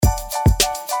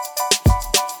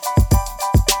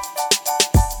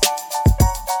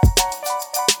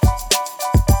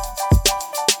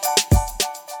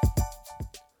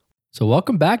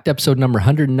welcome back to episode number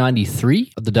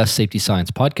 193 of the Dust Safety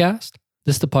Science Podcast.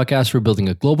 This is the podcast for building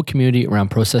a global community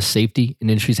around process safety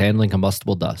and industries handling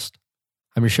combustible dust.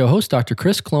 I'm your show host, Dr.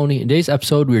 Chris Cloney. In today's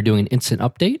episode, we are doing an incident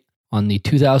update on the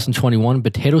 2021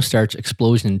 potato starch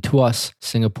explosion in Tuas,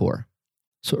 Singapore.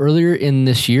 So earlier in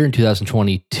this year, in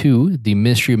 2022, the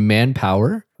Ministry of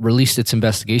Manpower released its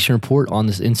investigation report on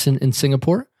this incident in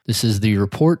Singapore. This is the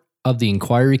report of the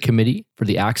Inquiry Committee for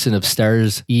the accident of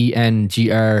Stars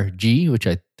ENGRG, which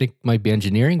I think might be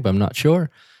engineering, but I'm not sure,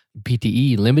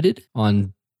 PTE Limited,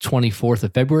 on 24th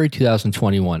of February,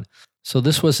 2021. So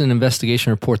this was an investigation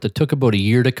report that took about a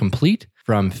year to complete,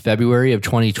 from February of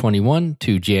 2021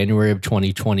 to January of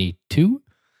 2022,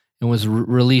 and was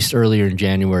released earlier in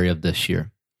January of this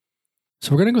year.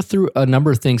 So we're going to go through a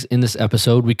number of things in this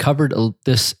episode. We covered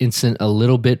this incident a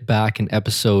little bit back in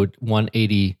episode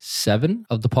 187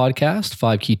 of the podcast,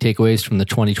 5 key takeaways from the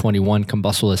 2021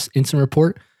 combustible dust incident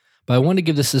report. But I want to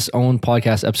give this its own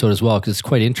podcast episode as well because it's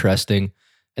quite interesting.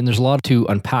 And there's a lot to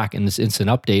unpack in this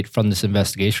incident update from this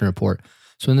investigation report.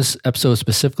 So in this episode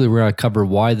specifically, we're going to cover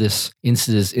why this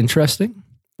incident is interesting,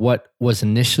 what was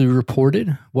initially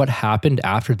reported, what happened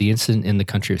after the incident in the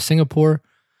country of Singapore,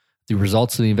 the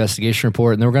results of the investigation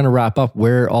report, and then we're going to wrap up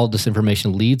where all this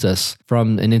information leads us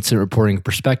from an incident reporting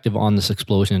perspective on this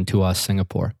explosion in Tuas,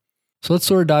 Singapore. So let's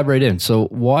sort of dive right in. So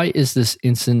why is this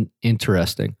incident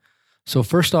interesting? So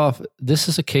first off, this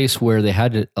is a case where they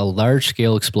had a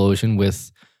large-scale explosion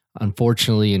with,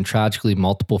 unfortunately and tragically,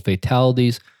 multiple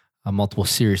fatalities, multiple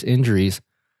serious injuries.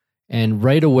 And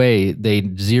right away, they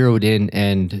zeroed in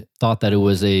and thought that it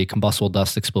was a combustible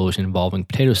dust explosion involving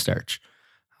potato starch.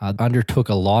 Undertook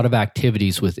a lot of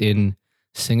activities within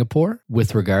Singapore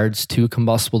with regards to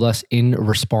combustible dust in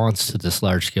response to this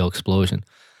large-scale explosion,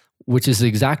 which is the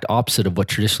exact opposite of what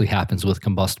traditionally happens with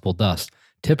combustible dust.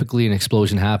 Typically, an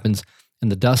explosion happens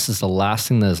and the dust is the last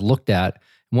thing that is looked at.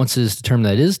 Once it is determined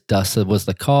that it is dust that was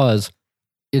the cause,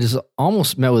 it is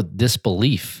almost met with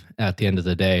disbelief at the end of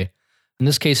the day. In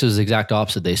this case, it was the exact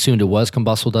opposite. They assumed it was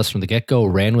combustible dust from the get-go,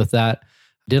 ran with that,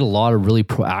 did a lot of really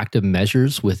proactive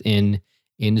measures within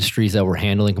industries that were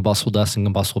handling combustible dust and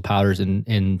combustible powders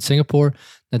in Singapore.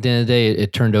 At the end of the day,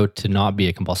 it turned out to not be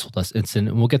a combustible dust incident.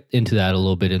 And we'll get into that a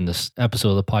little bit in this episode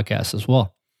of the podcast as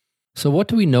well. So what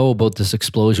do we know about this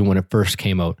explosion when it first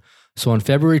came out? So on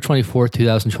February 24th,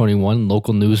 2021,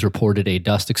 local news reported a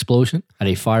dust explosion at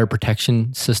a fire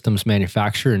protection systems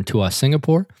manufacturer in Tuas,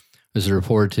 Singapore. It was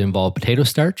reported to involve potato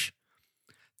starch.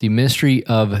 The Ministry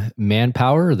of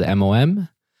Manpower, the MOM,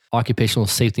 Occupational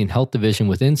Safety and Health Division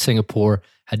within Singapore,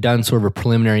 had done sort of a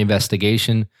preliminary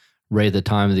investigation right at the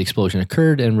time the explosion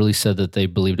occurred and really said that they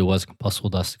believed it was a combustible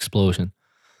dust explosion.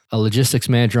 A logistics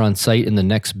manager on site in the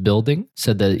next building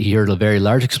said that he heard a very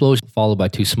large explosion followed by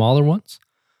 2 smaller ones.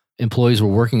 Employees were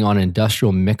working on an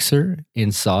industrial mixer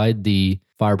inside the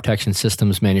fire protection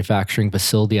systems manufacturing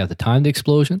facility at the time of the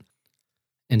explosion.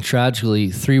 And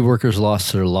tragically, 3 workers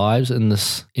lost their lives in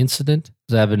this incident.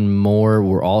 7 more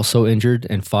were also injured,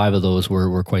 and 5 of those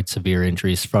were quite severe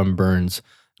injuries from burns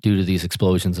due to these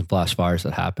explosions and flash fires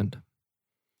that happened.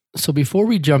 So before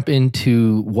we jump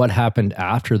into what happened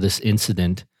after this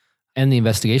incident and the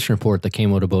investigation report that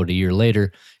came out about a year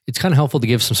later, it's kind of helpful to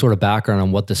give some sort of background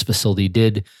on what this facility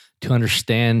did to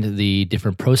understand the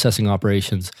different processing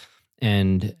operations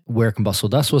and where combustible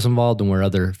dust was involved and where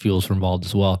other fuels were involved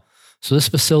as well. So this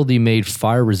facility made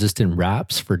fire-resistant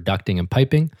wraps for ducting and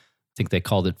piping. I think they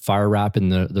called it fire wrap in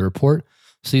the report.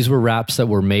 So these were wraps that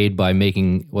were made by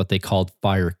making what they called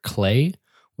fire clay,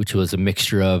 which was a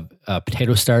mixture of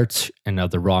potato starch and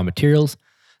other raw materials.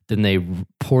 Then they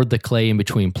poured the clay in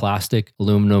between plastic,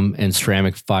 aluminum, and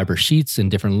ceramic fiber sheets in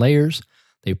different layers.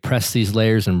 They pressed these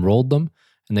layers and rolled them,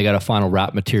 and they got a final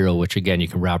wrap material, which again, you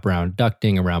can wrap around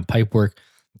ducting, around pipework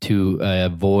to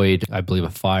avoid, I believe,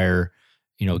 a fire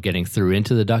getting through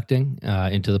into the ducting,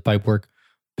 into the pipework,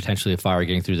 potentially a fire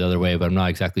getting through the other way, but I'm not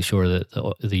exactly sure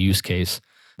the use case.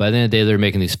 By the end of the day, they're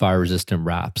making these fire-resistant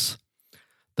wraps.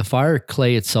 The fire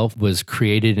clay itself was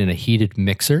created in a heated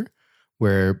mixer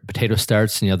where potato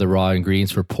starch and the other raw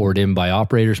ingredients were poured in by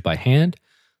operators by hand.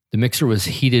 The mixer was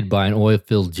heated by an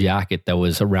oil-filled jacket that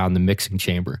was around the mixing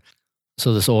chamber.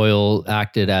 So this oil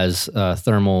acted as a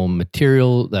thermal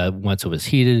material that once it was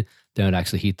heated, then it would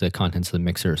actually heat the contents of the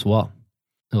mixer as well.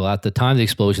 Well, at the time of the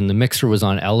explosion, the mixer was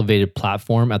on an elevated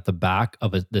platform at the back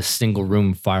of this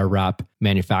single-room fire wrap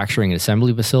manufacturing and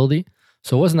assembly facility.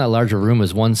 So it wasn't that large a room. It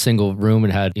was one single room.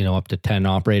 It had up to 10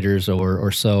 operators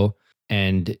or so.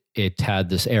 And it had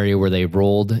this area where they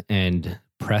rolled and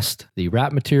pressed the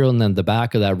wrap material. And then the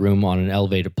back of that room on an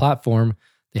elevated platform,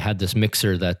 They had this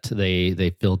mixer that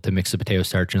they filled to mix the potato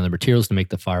starch and other materials to make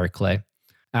the fire clay.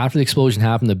 After the explosion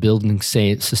happened, the building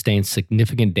sustained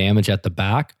significant damage at the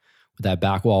back, with that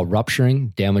back wall rupturing,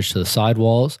 damage to the side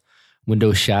walls,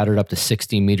 windows shattered up to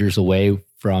 60 meters away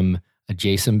from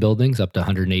adjacent buildings, up to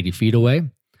 180 feet away.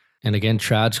 And again,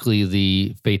 tragically,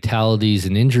 the fatalities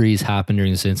and injuries happened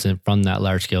during this incident from that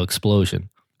large-scale explosion.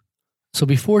 So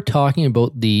before talking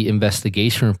about the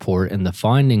investigation report and the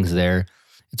findings there,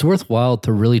 it's worthwhile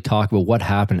to really talk about what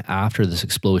happened after this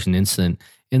explosion incident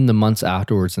in the months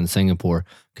afterwards in Singapore,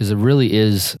 because it really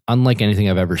is unlike anything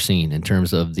I've ever seen in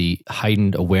terms of the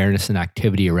heightened awareness and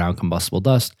activity around combustible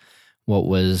dust, what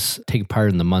was taking part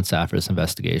in the months after this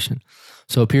investigation.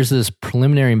 So it appears that this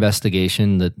preliminary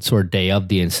investigation, the sort of day of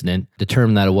the incident,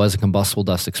 determined that it was a combustible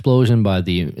dust explosion by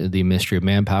the Ministry of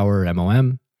Manpower,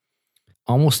 MOM.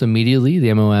 Almost immediately,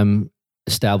 the MOM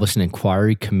established an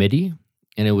inquiry committee,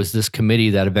 and it was this committee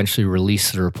that eventually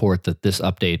released the report that this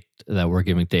update that we're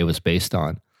giving today was based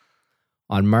on.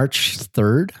 On March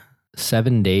 3rd,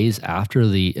 7 days after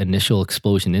the initial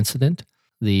explosion incident,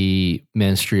 the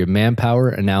Ministry of Manpower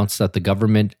announced that the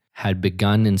government had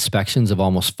begun inspections of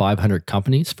almost 500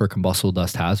 companies for combustible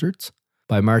dust hazards.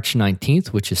 By March 19th,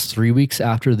 which is 3 weeks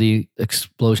after the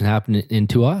explosion happened in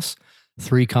Tuas,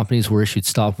 3 companies were issued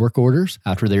stop work orders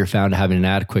after they were found to have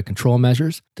inadequate control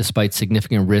measures, despite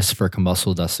significant risks for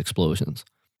combustible dust explosions.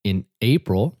 In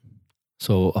April,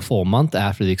 so a full month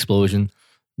after the explosion,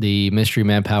 the Ministry of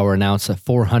Manpower announced that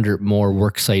 400 more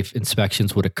worksite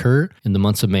inspections would occur in the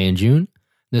months of May and June.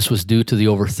 This was due to the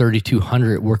over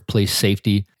 3,200 workplace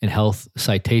safety and health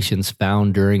citations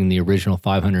found during the original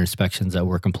 500 inspections that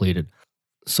were completed.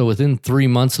 So within 3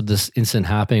 months of this incident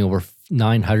happening, over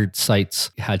 900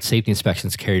 sites had safety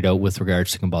inspections carried out with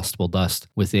regards to combustible dust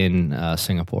within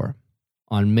Singapore.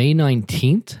 On May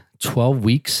 19th, 12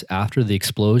 weeks after the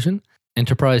explosion,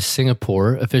 Enterprise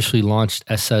Singapore officially launched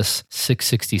SS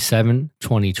 667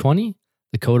 2020,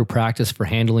 the Code of Practice for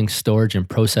Handling, Storage, and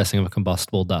Processing of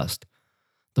Combustible Dust.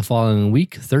 The following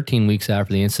week, 13 weeks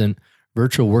after the incident,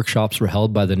 virtual workshops were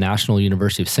held by the National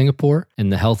University of Singapore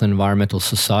and the Health and Environmental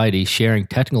Society, sharing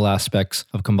technical aspects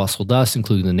of combustible dust,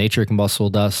 including the nature of combustible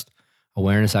dust,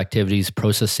 awareness activities,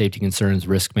 process safety concerns,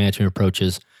 risk management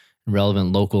approaches, and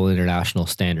relevant local and international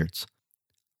standards.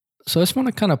 So I just want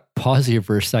to kind of pause here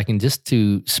for a second just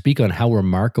to speak on how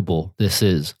remarkable this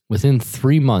is. Within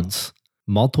 3 months,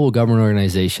 multiple government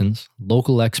organizations,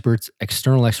 local experts,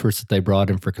 external experts that they brought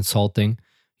in for consulting,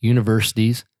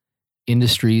 universities,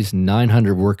 industries,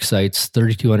 900 work sites,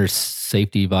 3,200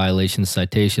 safety violation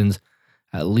citations,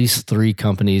 at least 3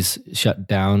 companies shut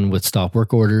down with stop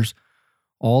work orders,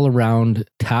 all around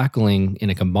tackling in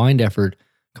a combined effort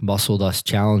combustible dust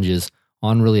challenges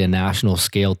on really a national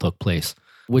scale took place,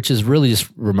 which is really just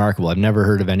remarkable. I've never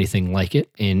heard of anything like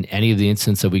it in any of the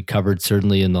incidents that we covered,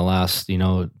 certainly in the last,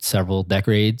 several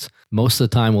decades. Most of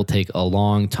the time will take a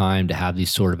long time to have these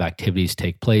sort of activities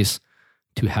take place,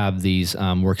 to have these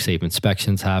work-safe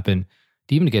inspections happen,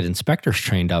 to even get inspectors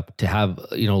trained up, to have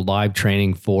live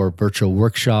training for virtual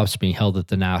workshops being held at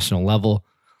the national level.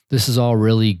 This is all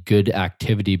really good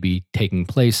activity be taking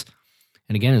place.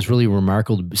 And again, it's really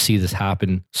remarkable to see this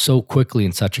happen so quickly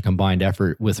in such a combined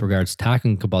effort with regards to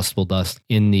tackling combustible dust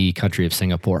in the country of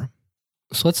Singapore.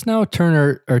 So let's now turn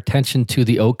our attention to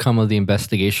the outcome of the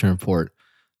investigation report.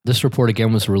 This report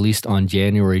again was released on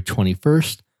January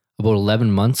 21st, about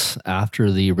 11 months after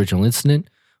the original incident,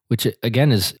 which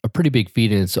again is a pretty big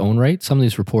feat in its own right. Some of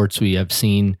these reports we have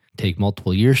seen take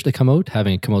multiple years to come out.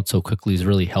 Having it come out so quickly is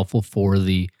really helpful for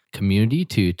the community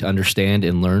to understand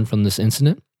and learn from this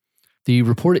incident. The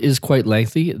report is quite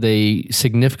lengthy. They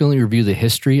significantly review the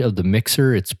history of the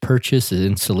mixer, its purchase, its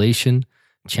installation,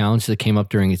 challenges that came up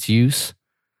during its use,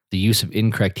 the use of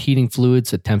incorrect heating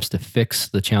fluids, attempts to fix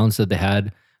the challenge that they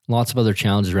had, lots of other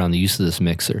challenges around the use of this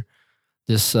mixer.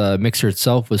 This mixer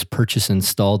itself was purchased and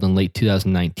installed in late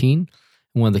 2019.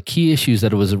 And one of the key issues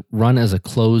that it was run as a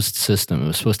closed system. It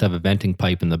was supposed to have a venting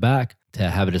pipe in the back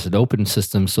to have it as an open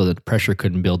system so that pressure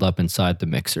couldn't build up inside the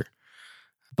mixer.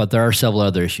 But there are several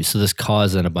other issues. So this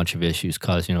caused then a bunch of issues,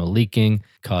 caused, leaking,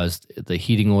 caused the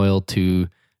heating oil to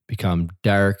become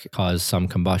dark, caused some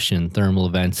combustion, thermal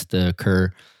events to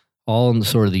occur, all in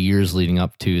sort of the years leading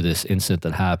up to this incident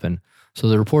that happened. So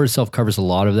the report itself covers a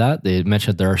lot of that. They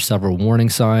mentioned there are several warning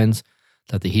signs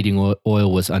that the heating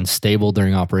oil was unstable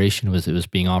during operation, it was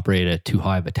being operated at too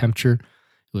high of a temperature.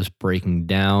 It was breaking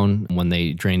down. When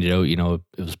they drained it out,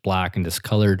 it was black and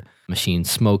discolored, machine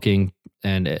smoking,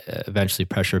 and eventually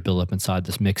pressure built up inside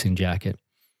this mixing jacket.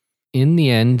 In the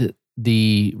end,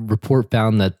 the report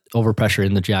found that overpressure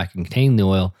in the jacket containing the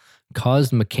oil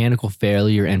caused mechanical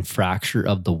failure and fracture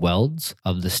of the welds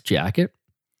of this jacket,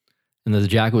 and that the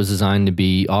jacket was designed to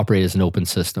be operated as an open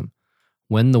system.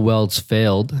 When the welds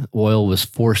failed, oil was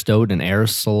forced out and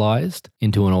aerosolized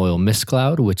into an oil mist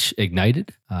cloud, which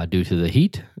ignited due to the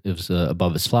heat. It was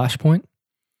above its flash point.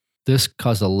 This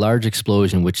caused a large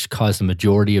explosion, which caused the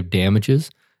majority of damages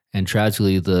and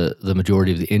tragically the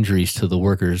majority of the injuries to the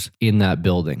workers in that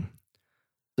building.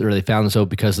 They found this out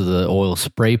because of the oil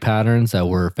spray patterns that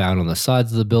were found on the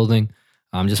sides of the building,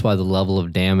 just by the level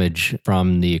of damage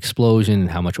from the explosion and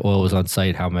how much oil was on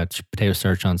site, how much potato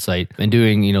starch on site, and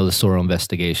doing, the thorough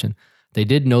investigation. They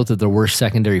did note that there were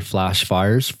secondary flash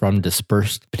fires from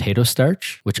dispersed potato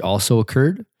starch, which also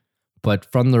occurred.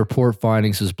 But from the report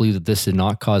findings, it was believed that this did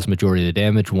not cause majority of the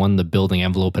damage. One, the building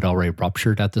envelope had already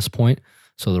ruptured at this point,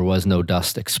 so there was no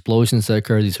dust explosions that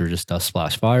occurred. These were just dust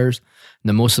flash fires. And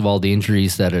then most of all, the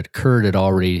injuries that had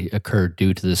already occurred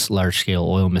due to this large-scale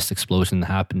oil mist explosion that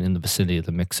happened in the vicinity of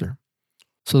the mixer.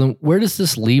 So then where does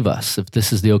this leave us if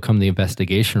this is the outcome of the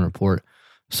investigation report?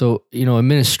 So,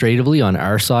 administratively on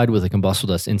our side with the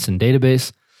combustible dust incident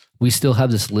database, we still have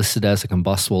this listed as a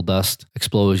combustible dust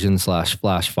explosion /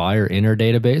 flash fire in our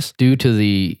database due to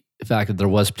the fact that there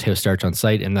was potato starch on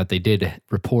site and that they did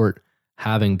report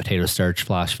having potato starch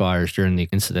flash fires during the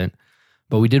incident.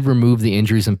 But we did remove the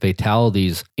injuries and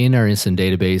fatalities in our incident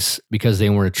database because they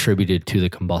weren't attributed to the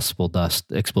combustible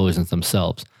dust explosions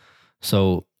themselves.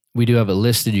 So we do have it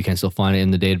listed. You can still find it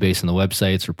in the database on the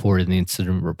website. It's reported in the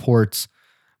incident reports.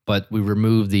 But we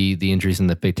removed the injuries and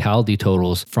the fatality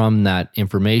totals from that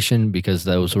information because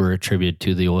those were attributed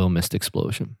to the oil mist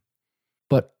explosion.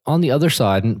 But on the other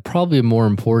side, and probably a more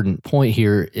important point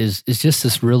here, is just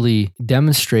this really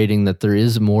demonstrating that there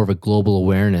is more of a global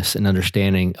awareness and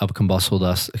understanding of combustible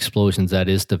dust explosions that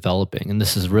is developing. And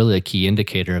this is really a key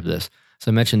indicator of this.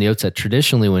 So I mentioned at the outset,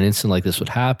 traditionally when an incident like this would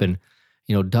happen,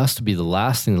 dust would be the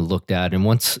last thing looked at. And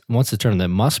once determined that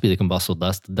must be the combustible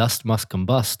dust, the dust must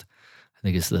combust. I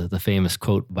think it's the famous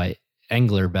quote by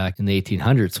Engler back in the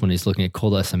 1800s when he's looking at coal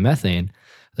dust and methane.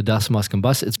 The dust must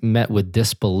combust. It's met with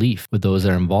disbelief with those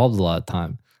that are involved a lot of the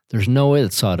time. There's no way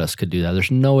that sawdust could do that.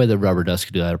 There's no way that rubber dust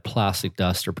could do that, or plastic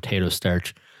dust, or potato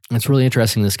starch. And it's really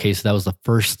interesting in this case. That was the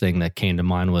first thing that came to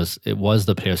mind was the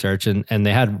potato starch, and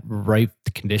they had ripe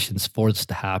conditions for this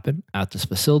to happen at this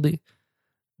facility.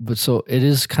 But so it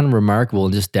is kind of remarkable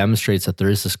and just demonstrates that there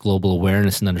is this global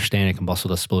awareness and understanding of combustible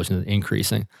dust explosion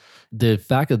increasing. The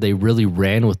fact that they really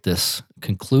ran with this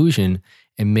conclusion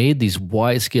and made these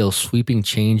wide-scale sweeping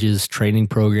changes, training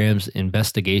programs,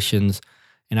 investigations,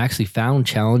 and actually found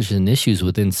challenges and issues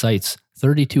within sites,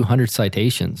 3,200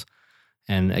 citations.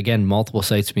 And again, multiple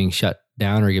sites being shut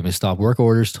down or given stop work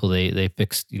orders till they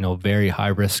fixed, very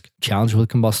high-risk challenge with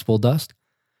combustible dust.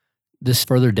 This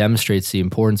further demonstrates the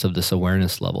importance of this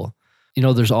awareness level.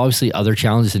 There's obviously other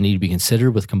challenges that need to be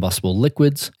considered with combustible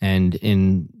liquids, and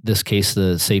in this case,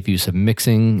 the safe use of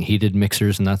mixing, heated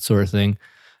mixers, and that sort of thing.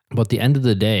 But at the end of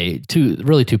the day, two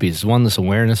pieces. One, this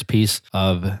awareness piece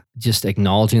of just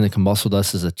acknowledging that combustible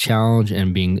dust is a challenge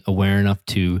and being aware enough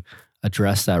to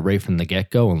address that right from the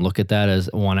get-go and look at that as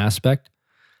one aspect.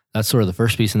 That's sort of the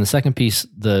first piece. And the second piece,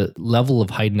 the level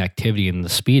of heightened activity and the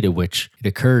speed at which it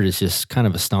occurred is just kind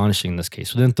of astonishing in this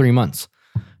case. Within 3 months,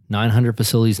 900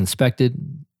 facilities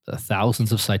inspected,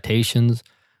 thousands of citations,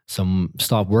 some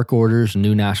stop work orders,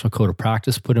 new national code of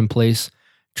practice put in place,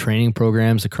 training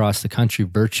programs across the country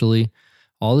virtually.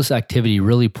 All this activity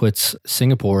really puts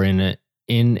Singapore in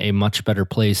a much better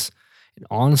place. It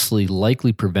honestly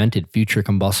likely prevented future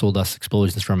combustible dust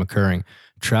explosions from occurring.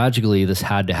 Tragically, this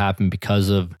had to happen because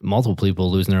of multiple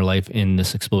people losing their life in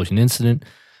this explosion incident.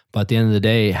 But at the end of the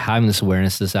day, having this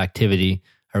awareness, this activity,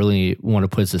 I really want to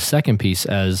put as the second piece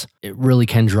as it really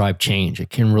can drive change. It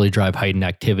can really drive heightened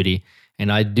activity.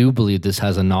 And I do believe this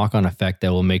has a knock-on effect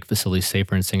that will make facilities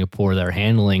safer in Singapore that are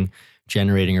handling,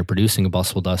 generating, or producing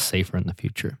combustible dust safer in the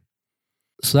future.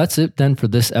 So that's it then for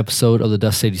this episode of the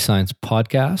Dust Safety Science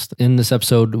podcast. In this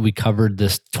episode, we covered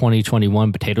this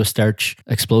 2021 potato starch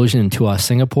explosion in Tuas,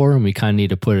 Singapore, and we kind of need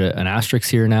to put an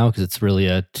asterisk here now because it's really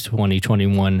a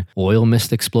 2021 oil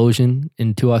mist explosion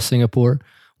in Tuas, Singapore,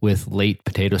 with late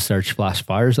potato starch flash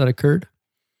fires that occurred.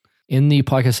 In the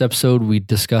podcast episode, we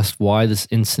discussed why this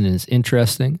incident is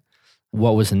interesting,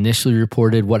 what was initially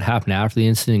reported, what happened after the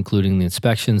incident, including the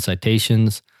inspection,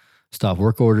 citations, stop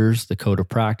work orders, the code of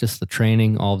practice, the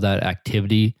training, all of that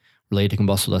activity related to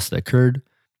combustible dust that occurred,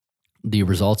 the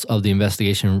results of the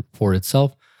investigation report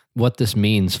itself, what this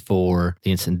means for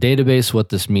the incident database, what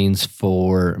this means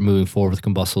for moving forward with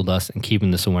combustible dust and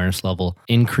keeping this awareness level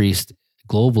increased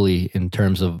globally in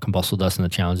terms of combustible dust and the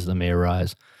challenges that may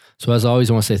arise. So as always,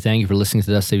 I want to say thank you for listening to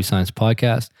the Dust Safety Science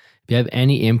podcast. If you have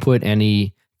any input,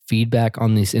 any feedback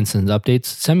on these incident updates,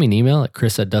 send me an email at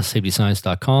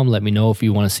chris@dustsafetyscience.com. Let me know if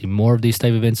you want to see more of these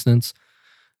type of incidents.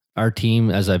 Our team,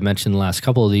 as I've mentioned the last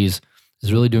couple of these,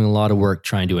 is really doing a lot of work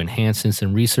trying to enhance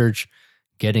incident research,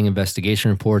 getting investigation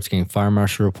reports, getting fire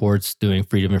marshal reports, doing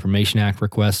Freedom of Information Act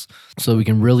requests, so we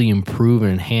can really improve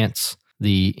and enhance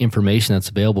the information that's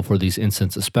available for these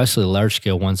incidents, especially the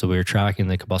large-scale ones that we are tracking in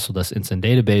the combustible dust incident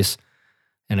database.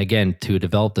 And again, to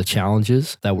develop the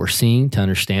challenges that we're seeing, to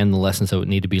understand the lessons that would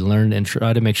need to be learned, and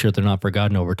try to make sure they're not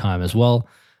forgotten over time as well,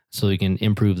 so we can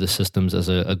improve the systems as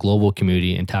a global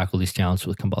community and tackle these challenges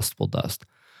with combustible dust.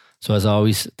 So as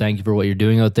always, thank you for what you're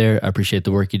doing out there. I appreciate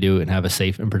the work you do, and have a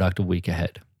safe and productive week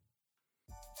ahead.